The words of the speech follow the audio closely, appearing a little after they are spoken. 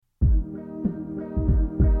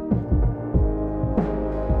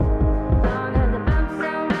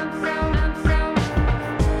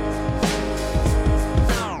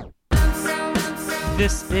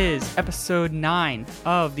This is episode 9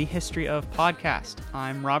 of the History of Podcast.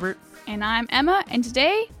 I'm Robert. And I'm Emma, and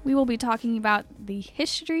today we will be talking about the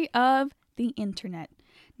history of the internet.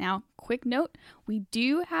 Now, quick note, we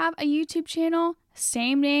do have a YouTube channel,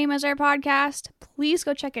 same name as our podcast. Please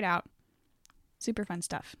go check it out. Super fun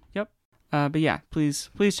stuff. Yep. But yeah, please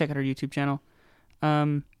check out our YouTube channel.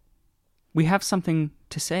 We have something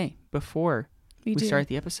to say before we start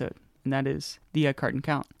the episode, and that is the egg carton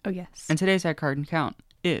count. Oh, yes. And today's egg carton count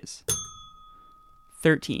is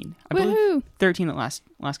 13. I Woohoo! believe 13 at last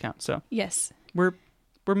count. So yes, we're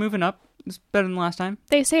moving up. It's better than last time.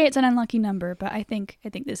 they say it's an unlucky number, but I think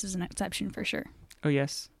this is an exception for sure. Oh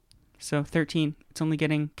yes. So 13. It's only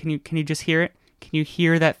getting. Can you just hear it? Can you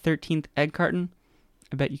hear that 13th egg carton?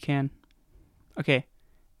 I bet you can. Okay.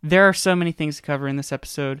 There are so many things to cover in this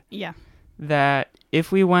episode. Yeah. That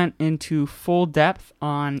if we went into full depth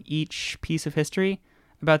on each piece of history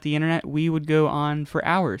about the internet, we would go on for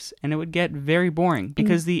hours, and it would get very boring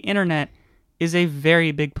because the internet is a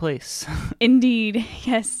very big place. Indeed,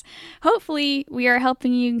 yes. Hopefully, we are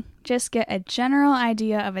helping you just get a general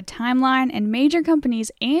idea of a timeline and major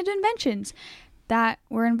companies and inventions that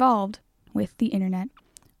were involved with the internet.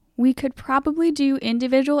 We could probably do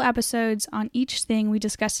individual episodes on each thing we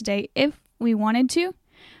discussed today if we wanted to.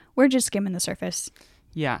 We're just skimming the surface.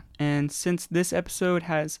 Yeah, and since this episode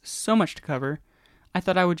has so much to cover, I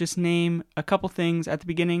thought I would just name a couple things at the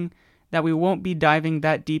beginning that we won't be diving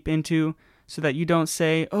that deep into so that you don't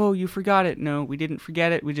say, oh, you forgot it. No, we didn't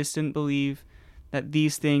forget it. We just didn't believe that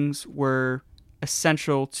these things were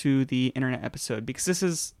essential to the internet episode, because this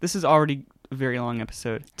is already a very long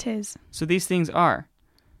episode. 'Tis. So these things are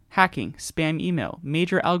hacking, spam email,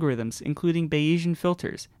 major algorithms including Bayesian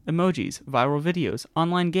filters, emojis, viral videos,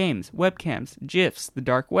 online games, webcams, GIFs, the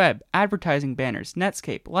dark web, advertising banners,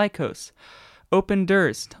 Netscape, Lycos,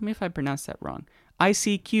 OpenDirs, tell me if I pronounced that wrong,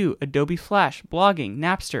 ICQ, Adobe Flash, blogging,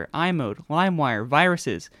 Napster, iMode, LimeWire,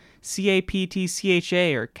 viruses,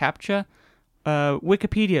 CAPTCHA or CAPTCHA,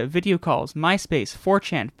 Wikipedia, video calls, MySpace,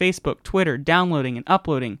 4chan, Facebook, Twitter, downloading and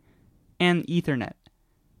uploading, and Ethernet.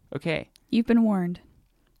 Okay. You've been warned.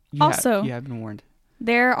 You have been warned.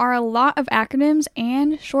 There are a lot of acronyms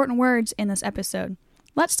and shortened words in this episode.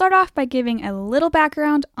 Let's start off by giving a little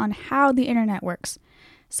background on how the internet works.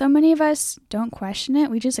 So many of us don't question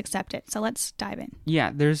it, we just accept it. So let's dive in.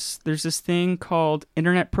 Yeah, there's this thing called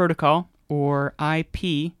Internet Protocol, or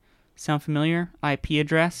IP. Sound familiar? IP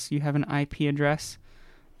address. You have an IP address.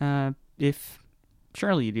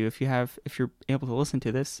 Surely you do if you're able to listen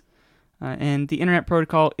to this. And the Internet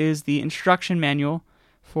Protocol is the instruction manual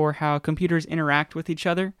for how computers interact with each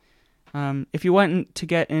other. If you want to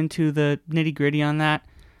get into the nitty-gritty on that,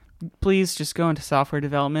 please just go into software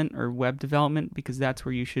development or web development, because that's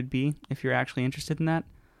where you should be if you're actually interested in that.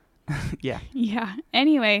 Yeah. Yeah.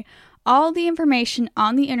 Anyway, all the information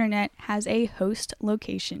on the internet has a host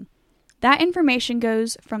location. That information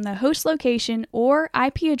goes from the host location or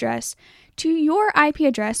IP address to your IP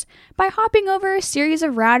address by hopping over a series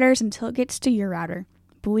of routers until it gets to your router.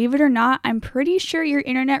 Believe it or not, I'm pretty sure your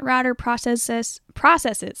internet router processes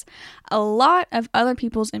a lot of other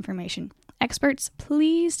people's information. Experts,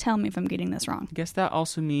 please tell me if I'm getting this wrong. I guess that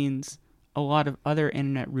also means a lot of other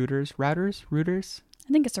internet routers.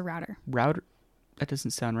 I think it's a router. Router? That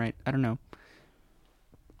doesn't sound right. I don't know.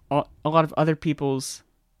 A lot of other people's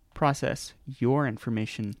process your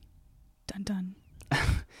information. Dun dun.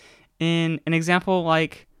 In an example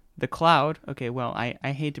like the cloud, okay, well,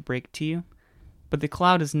 I hate to break it to you, but the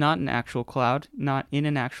cloud is not an actual cloud, not in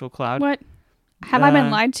an actual cloud. What? Have I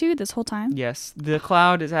been lied to this whole time? Yes. The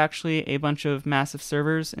cloud is actually a bunch of massive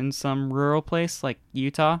servers in some rural place like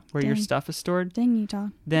Utah where your stuff is stored. Dang, Utah.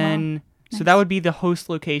 Then, wow. So Nice. that would be the host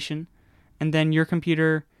location. And then your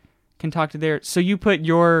computer can talk to their... So you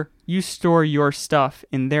store your stuff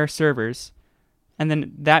in their servers. And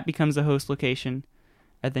then that becomes a host location.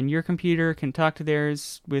 And then your computer can talk to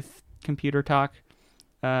theirs with computer talk.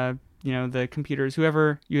 The computers,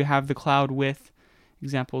 whoever you have the cloud with.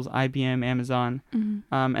 Examples, IBM, Amazon.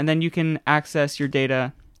 Mm-hmm. And then you can access your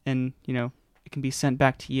data and, it can be sent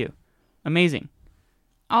back to you. Amazing.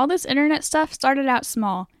 All this internet stuff started out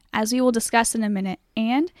small, as we will discuss in a minute,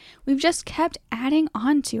 and we've just kept adding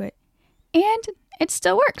on to it. And it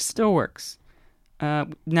still works. Still works.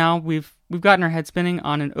 Now we've gotten our head spinning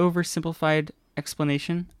on an oversimplified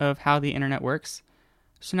explanation of how the internet works.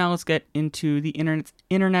 So now let's get into the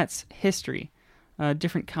internet's history. A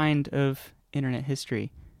different kind of internet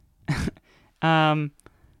history. And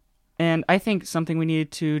I think something we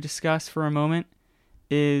needed to discuss for a moment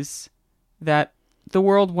is that the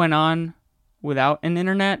world went on without an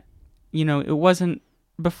internet. It wasn't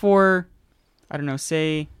before I don't know,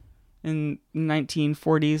 say in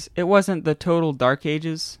 1940s, it wasn't the total dark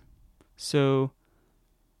ages, so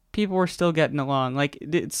people were still getting along. Like,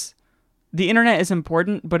 the internet is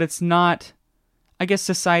important, but it's not, I guess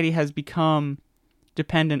society has become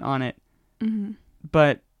dependent on it. Mm-hmm.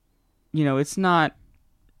 But, it's not,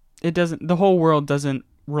 the whole world doesn't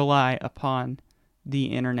rely upon the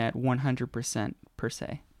internet 100% per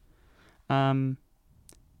se.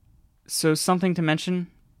 So something to mention,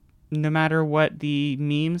 no matter what the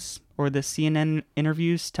memes or the CNN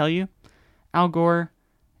interviews tell you, Al Gore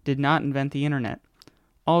did not invent the internet.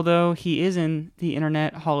 Although he is in the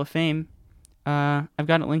Internet Hall of Fame, I've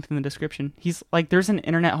got it linked in the description. He's like, there's an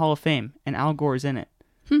Internet Hall of Fame, and Al Gore's in it.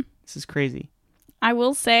 This is crazy. I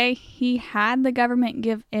will say he had the government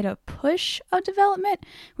give it a push of development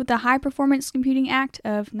with the High Performance Computing Act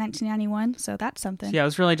of 1991, so that's something. So yeah, it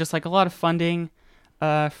was really just like a lot of funding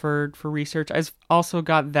for research. I've also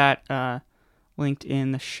got that linked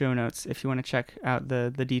in the show notes if you want to check out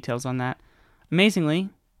the details on that. Amazingly,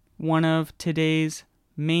 one of today's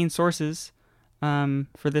main sources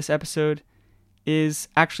for this episode is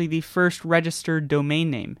actually the first registered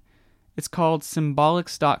domain name. It's called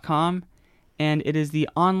symbolics.com, and it is the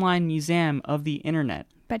online museum of the internet.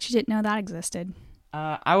 Bet you didn't know that existed.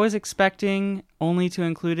 I was expecting only to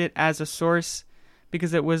include it as a source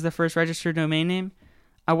because it was the first registered domain name.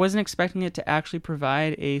 I wasn't expecting it to actually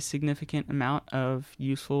provide a significant amount of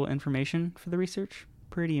useful information for the research.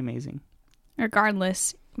 Pretty amazing.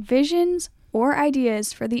 Regardless, visions or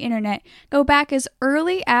ideas for the internet go back as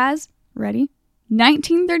early as, ready,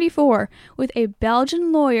 1934, with a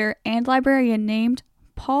Belgian lawyer and librarian named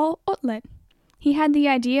Paul Otlet. He had the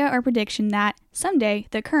idea or prediction that someday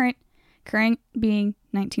the current being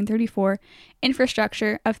 1934,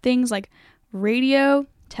 infrastructure of things like radio,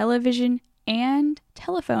 television, and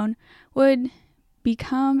telephone would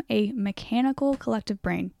become a mechanical collective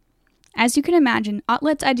brain. As you can imagine,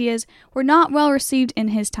 Otlet's ideas were not well received in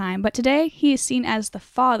his time, but today he is seen as the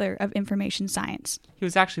father of information science. He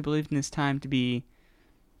was actually believed in his time to be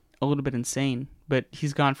a little bit insane, but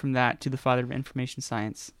he's gone from that to the father of information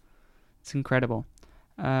science. It's incredible.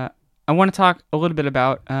 I want to talk a little bit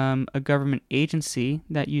about a government agency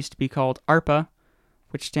that used to be called ARPA,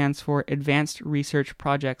 which stands for Advanced Research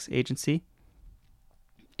Projects Agency.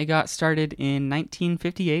 It got started in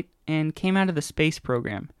 1958 and came out of the space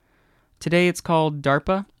program. Today it's called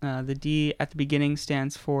DARPA. The D at the beginning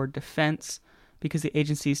stands for defense because the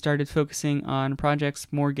agency started focusing on projects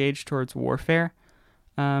more gauged towards warfare.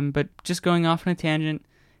 But just going off on a tangent,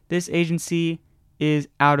 this agency is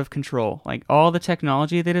out of control. Like, all the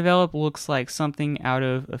technology they develop looks like something out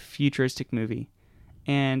of a futuristic movie.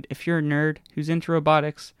 And if you're a nerd who's into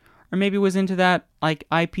robotics, or maybe was into that like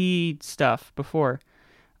IP stuff before,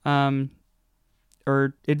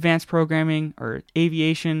 or advanced programming or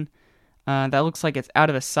aviation, that looks like it's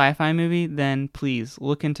out of a sci-fi movie, then please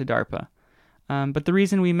look into DARPA. But the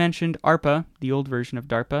reason we mentioned ARPA, the old version of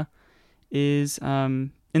DARPA, is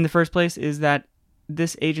in the first place is that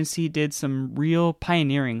this agency did some real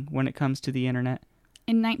pioneering when it comes to the internet.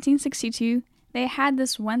 In 1962, they had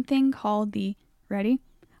this one thing called the, ready,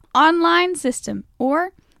 Online System,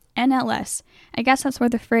 or NLS. I guess that's where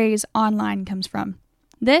the phrase online comes from.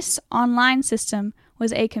 This online system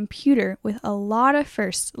was a computer with a lot of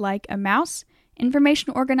firsts, like a mouse,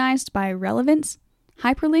 information organized by relevance,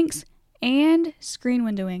 hyperlinks, and screen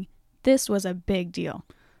windowing. This was a big deal.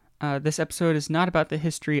 This episode is not about the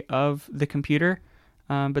history of the computer,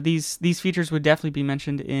 but these features would definitely be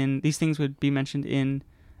mentioned these things would be mentioned in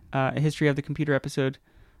a history of the computer episode.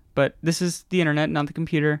 But this is the internet, not the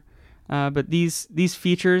computer. But these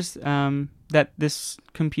features that this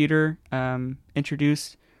computer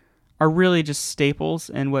introduced are really just staples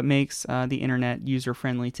and what makes the internet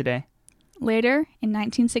user-friendly today. Later, in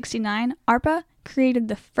 1969, ARPA created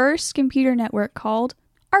the first computer network called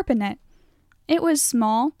ARPANET. It was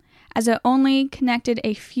small, as it only connected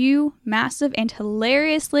a few massive and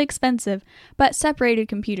hilariously expensive but separated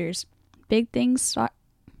computers. Big things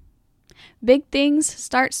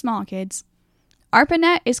start small, kids.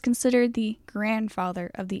 ARPANET is considered the grandfather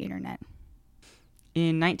of the internet.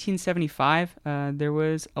 In 1975, there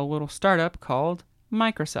was a little startup called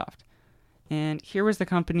Microsoft. And here was the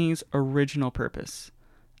company's original purpose.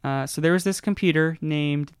 So there was this computer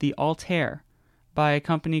named the Altair by a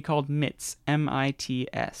company called MITS,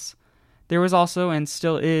 M-I-T-S. There was also, and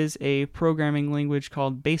still is, a programming language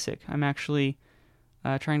called BASIC. I'm actually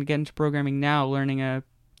trying to get into programming now, learning a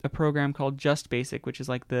program called Just Basic, which is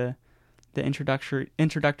like the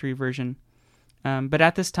introductory version. But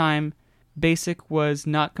at this time, BASIC was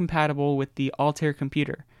not compatible with the Altair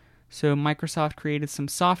computer. So Microsoft created some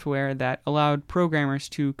software that allowed programmers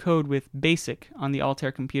to code with BASIC on the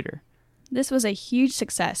Altair computer. This was a huge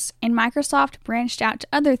success, and Microsoft branched out to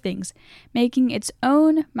other things, making its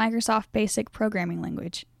own Microsoft Basic programming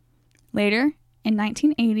language. Later, in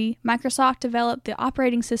 1980, Microsoft developed the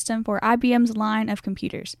operating system for IBM's line of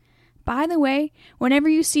computers. By the way, whenever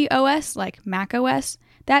you see OS like Mac OS,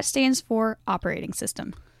 that stands for operating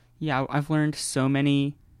system. Yeah, I've learned so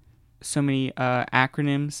many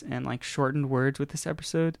acronyms and like shortened words with this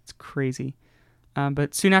episode. It's crazy.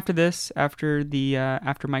 But soon after this, after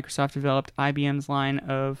Microsoft developed IBM's line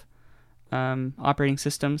of operating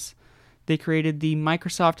systems, they created the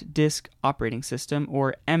Microsoft Disk Operating System,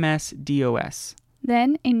 or MS-DOS.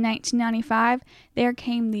 Then, in 1995, there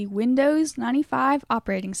came the Windows 95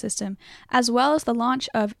 operating system, as well as the launch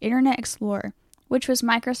of Internet Explorer, which was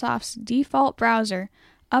Microsoft's default browser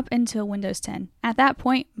up until Windows 10. At that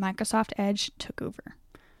point, Microsoft Edge took over.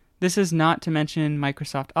 This is not to mention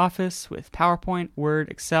Microsoft Office with PowerPoint, Word,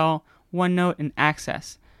 Excel, OneNote, and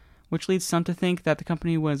Access, which leads some to think that the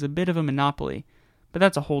company was a bit of a monopoly, but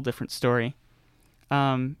that's a whole different story.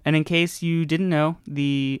 And in case you didn't know,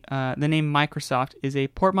 the name Microsoft is a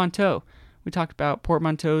portmanteau. We talked about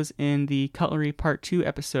portmanteaus in the Cutlery Part 2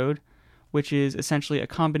 episode, which is essentially a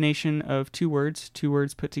combination of two words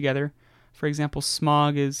put together. For example,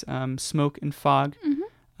 smog is smoke and fog.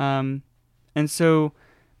 Mm-hmm. And so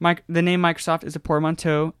the name Microsoft is a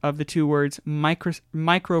portmanteau of the two words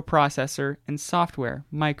microprocessor and software,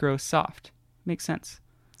 Microsoft. Makes sense.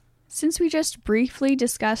 Since we just briefly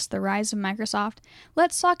discussed the rise of Microsoft,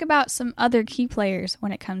 let's talk about some other key players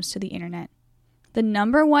when it comes to the internet. The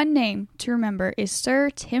number one name to remember is Sir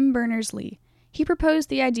Tim Berners-Lee. He proposed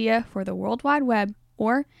the idea for the World Wide Web,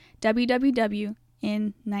 or WWW,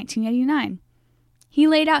 in 1989. He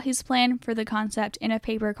laid out his plan for the concept in a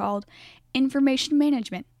paper called Information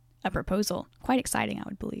Management, a proposal. Quite exciting, I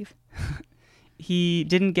would believe. He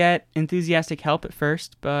didn't get enthusiastic help at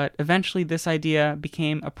first, but eventually this idea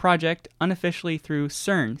became a project unofficially through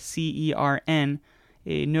CERN, C-E-R-N,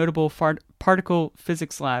 a notable particle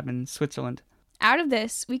physics lab in Switzerland. Out of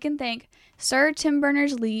this, we can thank Sir Tim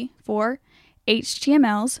Berners-Lee for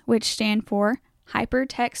HTMLs, which stand for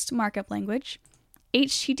Hypertext Markup Language,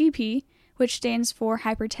 HTTP, which stands for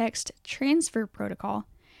Hypertext Transfer Protocol,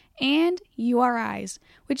 and URIs,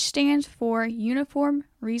 which stands for Uniform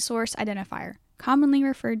Resource Identifier, commonly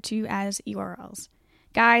referred to as URLs.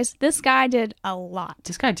 Guys, this guy did a lot.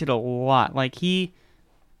 This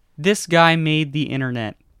guy made the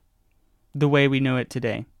internet the way we know it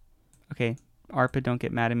today. Okay, ARPA, don't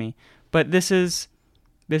get mad at me. But this is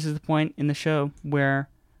the point in the show where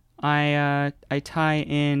I tie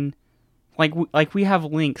in, like we have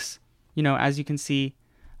links, as you can see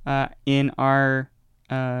in our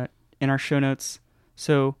show notes.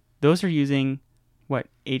 So those are using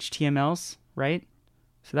HTMLs, right?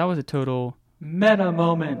 So that was a total meta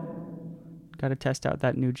moment. Got to test out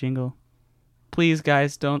that new jingle. Please,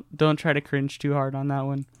 guys, don't try to cringe too hard on that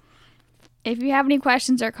one. If you have any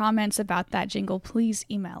questions or comments about that jingle, please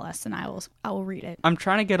email us and I will read it. I'm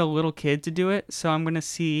trying to get a little kid to do it, so I'm going to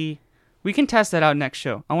see. We can test that out next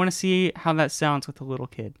show. I want to see how that sounds with a little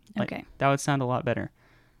kid. Okay. That would sound a lot better.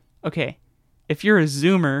 Okay. If you're a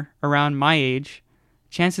Zoomer around my age,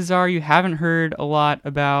 chances are you haven't heard a lot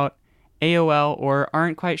about AOL or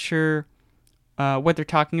aren't quite sure what they're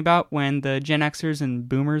talking about when the Gen Xers and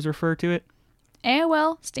Boomers refer to it.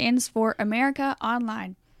 AOL stands for America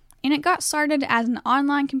Online, and it got started as an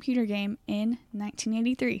online computer game in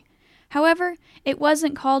 1983. However, it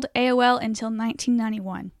wasn't called AOL until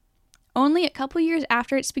 1991. Only a couple years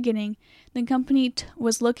after its beginning, the company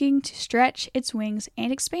was looking to stretch its wings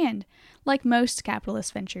and expand, like most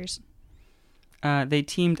capitalist ventures. They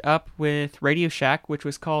teamed up with Radio Shack, which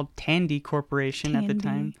was called Tandy Corporation at the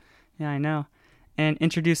time. Yeah, I know. And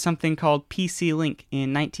introduced something called PC Link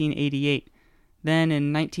in 1988. Then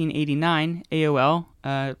in 1989,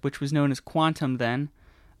 AOL, which was known as Quantum then,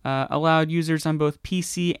 allowed users on both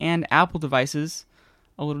PC and Apple devices,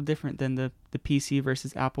 a little different than the PC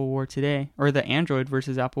versus Apple war today, or the Android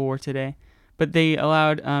versus Apple war today, but they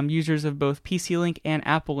allowed users of both PC Link and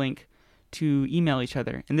Apple Link to email each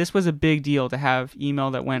other. And this was a big deal to have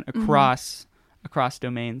email that went across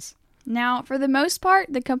domains. Now, for the most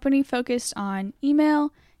part, the company focused on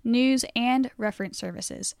email, news, and reference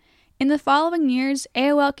services. In the following years,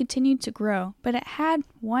 AOL continued to grow, but it had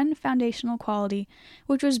one foundational quality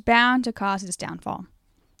which was bound to cause its downfall.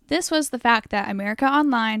 This was the fact that America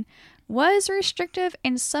Online was restrictive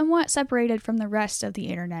and somewhat separated from the rest of the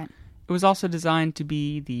internet. It was also designed to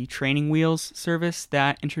be the training wheels service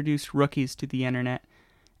that introduced rookies to the internet.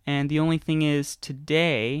 And the only thing is,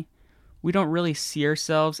 today, we don't really see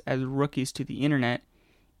ourselves as rookies to the internet,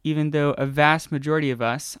 even though a vast majority of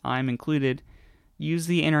us, I'm included, use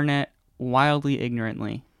the internet wildly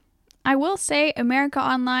ignorantly. I will say America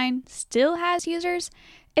Online still has users.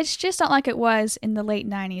 It's just not like it was in the late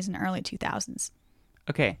 90s and early 2000s.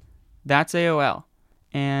 Okay, that's AOL.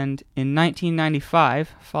 And in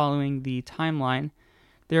 1995, following the timeline,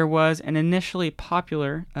 there was an initially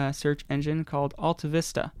popular search engine called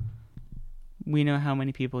AltaVista. We know how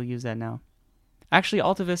many people use that now. Actually,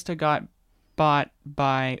 AltaVista got bought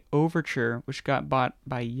by Overture, which got bought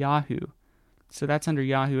by Yahoo. So that's under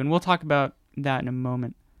Yahoo, and we'll talk about that in a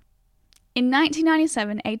moment. In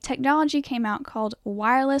 1997, a technology came out called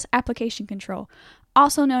Wireless Application Control,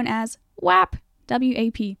 also known as WAP,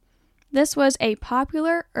 W-A-P. This was a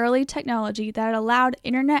popular early technology that allowed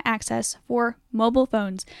internet access for mobile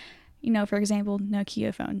phones, for example,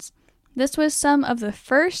 Nokia phones. This was some of the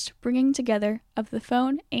first bringing together of the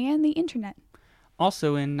phone and the internet.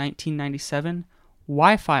 Also in 1997,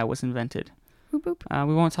 Wi-Fi was invented. Boop, boop.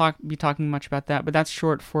 We won't be talking much about that, but that's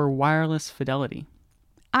short for wireless fidelity.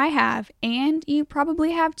 I have, and you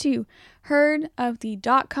probably have too, heard of the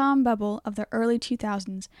dot-com bubble of the early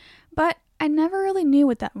 2000s, but I never really knew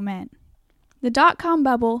what that meant. The dot-com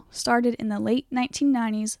bubble started in the late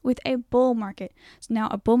 1990s with a bull market. So now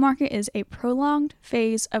a bull market is a prolonged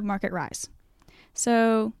phase of market rise.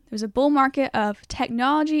 So there was a bull market of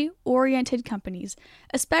technology-oriented companies,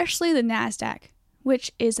 especially the NASDAQ,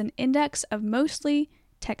 which is an index of mostly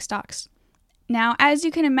tech stocks. Now, as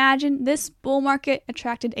you can imagine, this bull market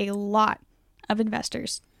attracted a lot of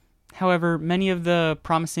investors. However, many of the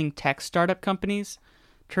promising tech startup companies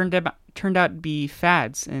turned out to be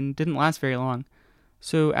fads and didn't last very long.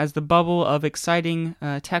 So as the bubble of exciting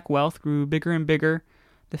tech wealth grew bigger and bigger,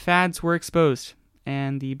 the fads were exposed,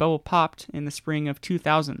 and the bubble popped in the spring of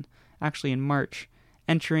 2000, actually in March,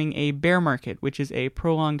 entering a bear market, which is a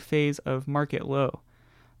prolonged phase of market low.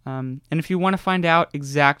 And if you want to find out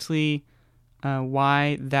exactly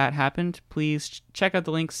why that happened, please check out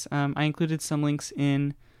the links. I included some links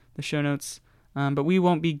in the show notes, but we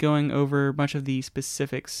won't be going over much of the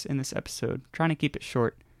specifics in this episode, trying to keep it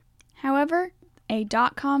short. However, a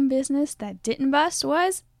dot-com business that didn't bust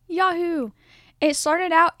was Yahoo. It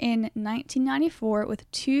started out in 1994 with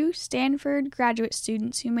 2 Stanford graduate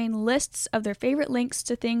students who made lists of their favorite links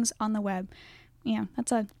to things on the web.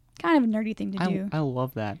 That's a kind of a nerdy thing to do. I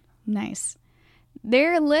love that. Nice.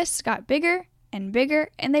 Their lists got bigger and bigger,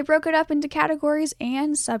 and they broke it up into categories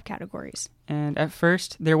and subcategories. And at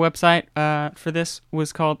first, their website for this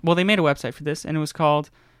was called, they made a website for this, and it was called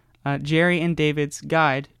Jerry and David's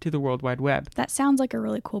Guide to the World Wide Web. That sounds like a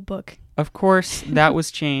really cool book. Of course, that was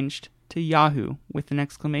changed to Yahoo with an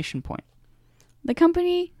exclamation point. The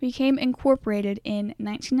company became incorporated in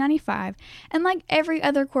 1995, and like every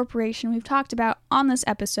other corporation we've talked about on this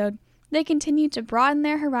episode, they continued to broaden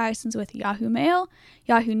their horizons with Yahoo Mail,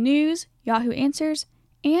 Yahoo News, Yahoo Answers,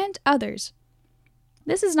 and others.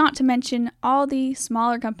 This is not to mention all the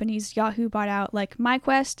smaller companies Yahoo bought out like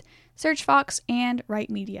MyQuest, SearchFox, and Right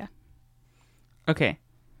Media. Okay,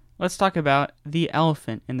 let's talk about the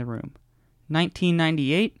elephant in the room.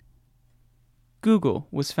 1998, Google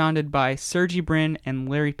was founded by Sergey Brin and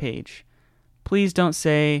Larry Page. Please don't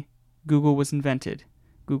say Google was invented.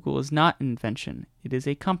 Google is not an invention. It is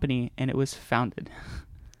a company, and it was founded.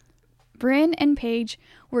 Brin and Page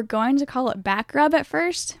were going to call it Backrub at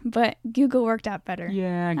first, but Google worked out better.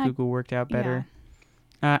 Yeah, Google worked out better.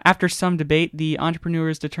 Yeah. After some debate, the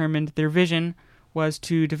entrepreneurs determined their vision was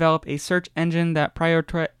to develop a search engine that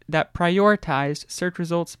prioritized search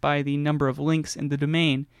results by the number of links in the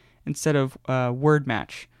domain instead of word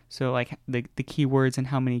match. So like the keywords and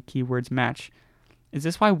how many keywords match. Is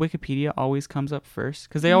this why Wikipedia always comes up first?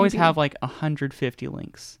 Because they always have like 150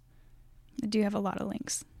 links. They do have a lot of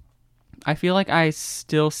links. I feel like I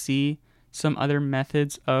still see some other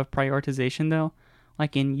methods of prioritization though.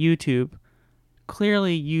 Like in YouTube,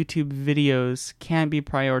 clearly YouTube videos can be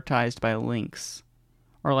prioritized by links.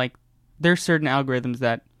 Or like there's certain algorithms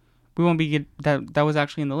that we won't be that was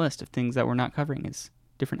actually in the list of things that we're not covering is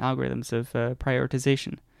different algorithms of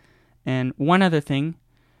prioritization. And one other thing,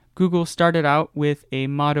 Google started out with a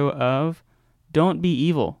motto of don't be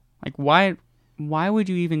evil. Like why would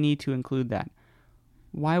you even need to include that?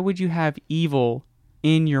 Why would you have evil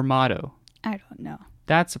in your motto? I don't know.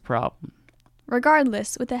 That's a problem.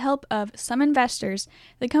 Regardless, with the help of some investors,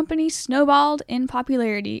 the company snowballed in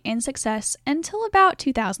popularity and success until about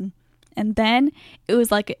 2000. And then it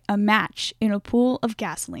was like a match in a pool of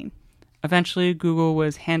gasoline. Eventually, Google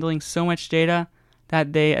was handling so much data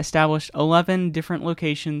that they established 11 different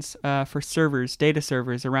locations for data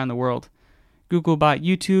servers around the world. Google bought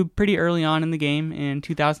YouTube pretty early on in the game in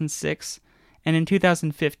 2006, and in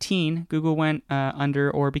 2015, Google went under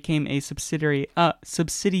or became a subsidiary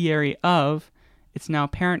of its now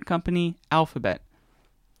parent company, Alphabet.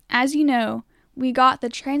 As you know, we got the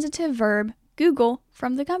transitive verb Google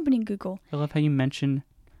from the company Google. I love how you mention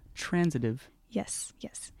transitive. Yes.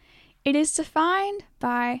 It is defined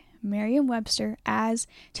by Merriam-Webster as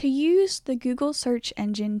to use the Google search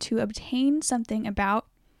engine to obtain something about,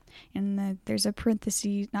 and there's a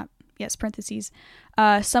parentheses,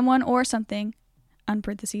 someone or something,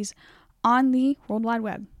 unparentheses, on the World Wide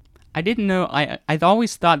Web. I didn't know, I've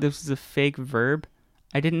always thought this was a fake verb.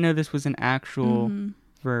 I didn't know this was an actual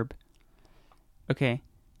verb. Okay.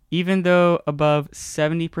 Even though above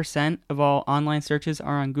 70% of all online searches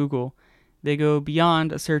are on Google, they go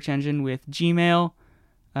beyond a search engine with Gmail,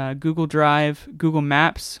 Google Drive, Google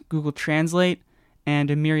Maps, Google Translate,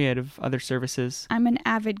 and a myriad of other services. I'm an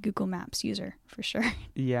avid Google Maps user, for sure.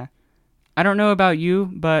 Yeah. I don't know about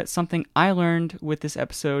you, but something I learned with this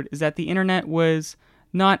episode is that the internet was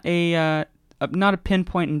not a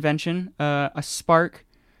pinpoint invention, a spark,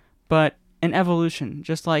 but an evolution,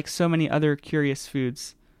 just like so many other curious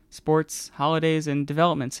foods, sports, holidays, and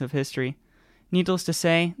developments of history. Needless to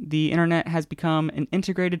say, the internet has become an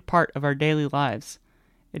integrated part of our daily lives.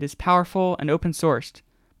 It is powerful and open-sourced,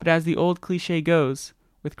 but as the old cliche goes,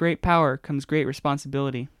 with great power comes great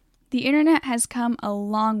responsibility. The internet has come a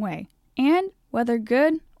long way, and whether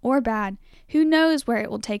good or bad, who knows where it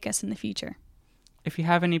will take us in the future. If you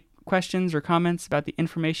have any questions or comments about the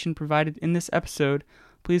information provided in this episode,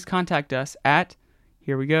 please contact us at,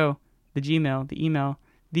 here we go, the email,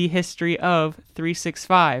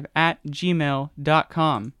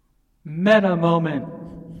 thehistoryof365@gmail.com. Meta moment.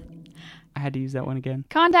 I had to use that one again.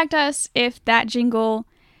 Contact us if that jingle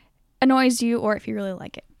annoys you or if you really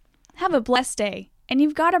like it. Have a blessed day, and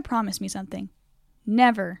you've got to promise me something.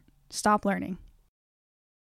 Never stop learning.